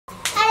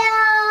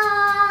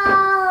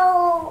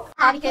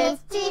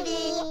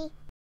HobbyKidsTV.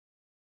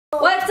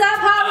 What's up,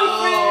 Hobby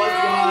friends? What's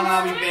going on,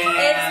 Hobby fans?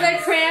 It's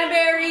the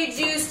Cranberry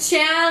Juice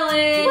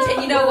Challenge.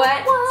 And you know what?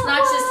 It's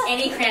not just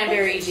any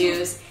cranberry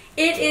juice.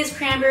 It is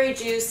cranberry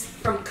juice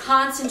from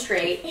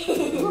concentrate,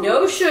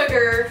 no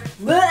sugar.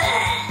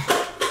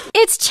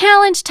 It's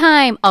challenge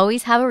time.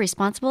 Always have a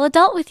responsible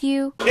adult with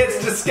you.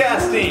 It's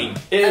disgusting.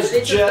 It's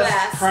bitch of just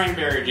glass.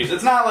 cranberry juice.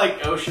 It's not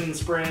like ocean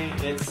spray.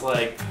 It's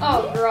like...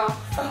 Oh, girl.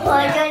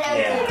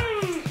 Yeah.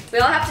 We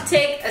all have to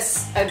take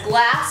a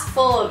glass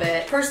full of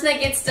it. Person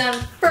that gets done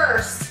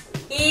first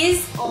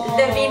is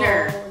the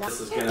winner. This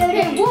is going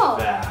to be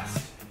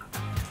fast.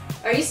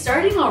 Are you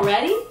starting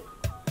already?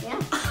 Yeah.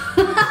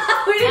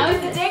 We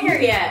didn't do the dinger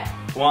yet.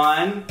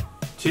 1,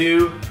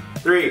 2,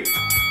 3.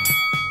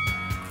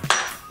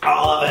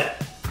 All of it.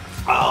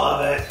 All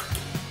of it.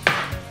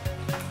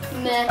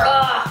 Meh.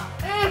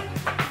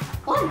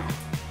 What?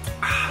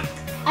 I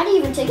didn't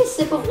even take a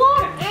sip of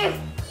water.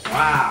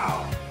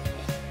 Wow.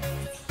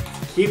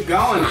 Keep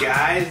going,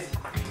 guys.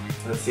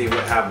 Let's see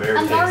how Bear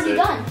I'm takes already it.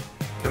 done.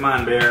 Come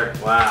on, Bear.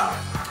 Wow.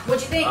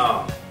 What'd you think?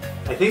 Oh,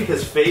 I think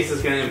his face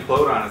is going to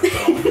implode on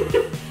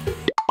itself.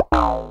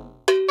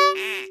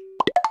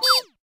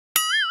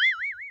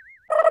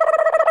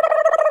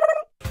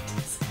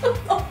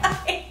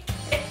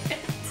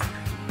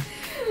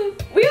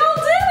 We all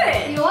did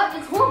it! You know what?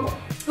 It's horrible.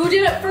 Who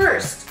did it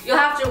first? You'll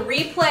have to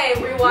replay,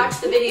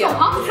 rewatch the video. So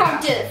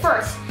HobbyFamily did it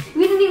first.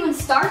 We didn't even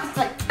start. It's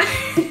like.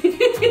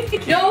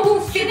 No, who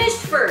finished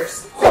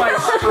first? My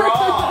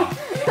straw.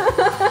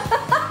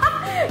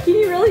 Can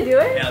you really do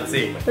it? Yeah, let's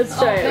see. Let's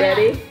try it. man.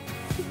 Ready?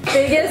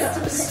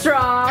 Biggest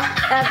straw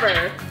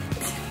ever.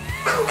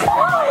 Oh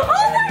my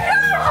gosh!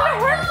 Did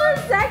it work for a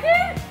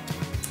second?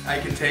 I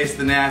can taste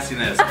the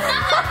nastiness.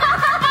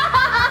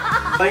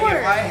 Like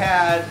if I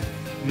had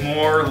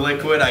more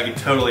liquid, I could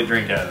totally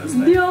drink out of this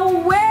thing. No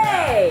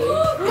way!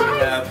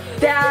 Yeah.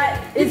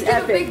 That is It's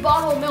a big epic.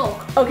 bottle of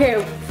milk. Okay.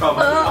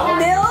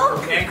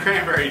 Milk? And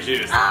cranberry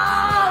juice.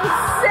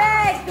 Oh,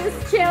 sick!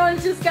 This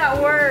challenge just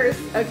got worse.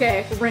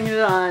 Okay, we're bringing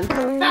it on.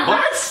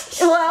 What?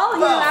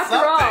 Well, after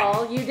something.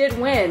 all, you did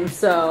win,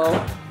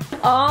 so.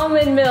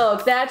 Almond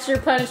milk, that's your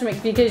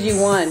punishment because you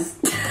won.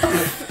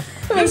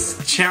 This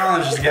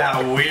challenge just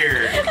got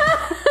weird.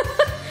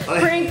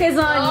 Frank is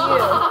on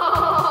you.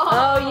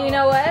 Oh, you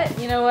know what?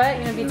 You know what?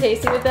 You gonna be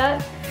tasty with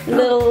that?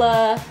 Little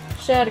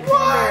shot of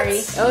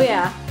cranberry. Oh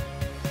yeah.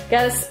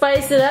 Gotta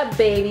spice it up,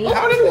 baby.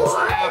 How did this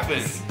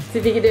happen? See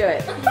if you can do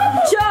it.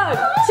 Chug,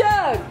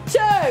 chug,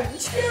 chug,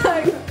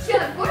 chug.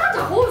 Yeah, we're not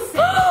the whole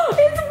thing.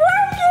 It's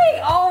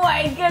working! Oh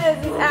my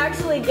goodness, he's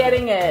actually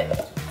getting it.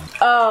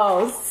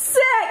 Oh,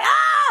 sick!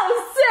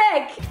 Oh,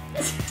 sick!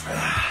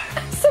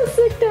 So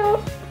sick now.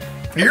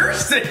 You're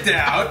sicked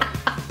out.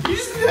 You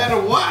just had to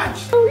watch.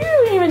 Oh, you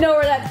don't even know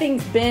where that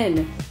thing's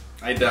been.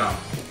 I don't.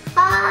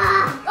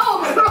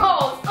 Oh,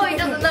 gross. Oh, he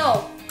doesn't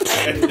know.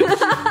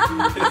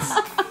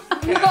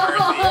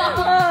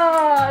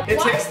 Oh, It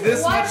takes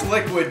this much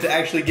liquid to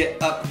actually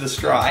get up the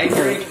straw. I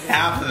drank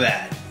half of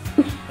that.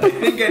 I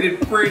think I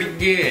did pretty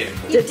good.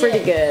 did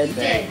pretty good.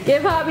 did.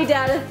 Give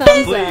HobbyDad a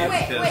thumbs Please. up.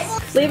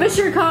 Wait. Leave us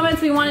your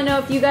comments. We want to know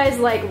if you guys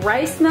like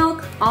rice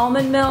milk,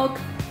 almond milk,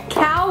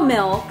 cow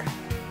milk.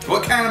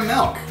 What kind of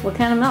milk? What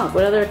kind of milk?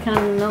 What other kind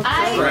of milk?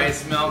 I-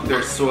 Rice milk,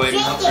 there's soy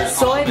milk, there's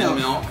Soy almond milk.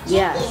 milk.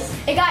 Yes.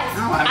 Hey guys,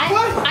 No,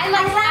 I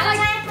like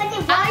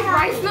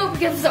rice milk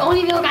because it's the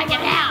only milk I can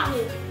have.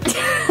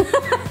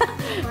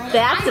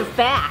 That's a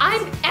fact.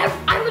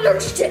 I'm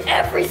allergic to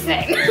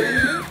everything.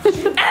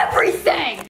 Everything.